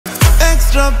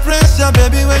Extra pressure,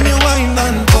 baby, when you wind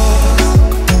and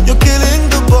pause. You're killing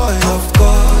the boy, of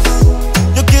course.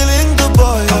 You're killing the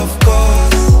boy, of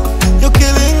course. You're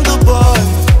killing the boy.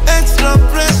 Extra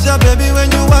pressure, baby,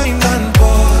 when you wind and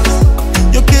pause.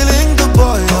 You're killing the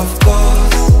boy, of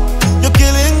course. You're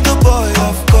killing the boy,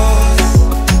 of course.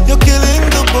 You're killing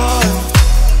the boy.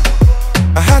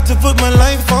 I had to put my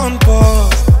life on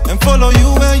pause and follow you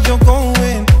where you're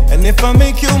going. And if I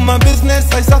make you my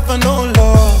business, I suffer no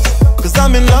loss. Cause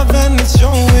I'm in love and it's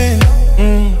showing.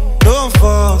 No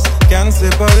force, can't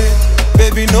separate.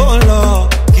 Baby, no law,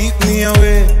 keep me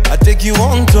away. I take you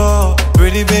on tour.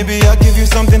 Pretty baby, I give you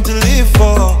something to live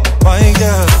for. My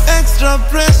girl, extra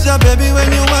pressure, baby, when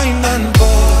you wind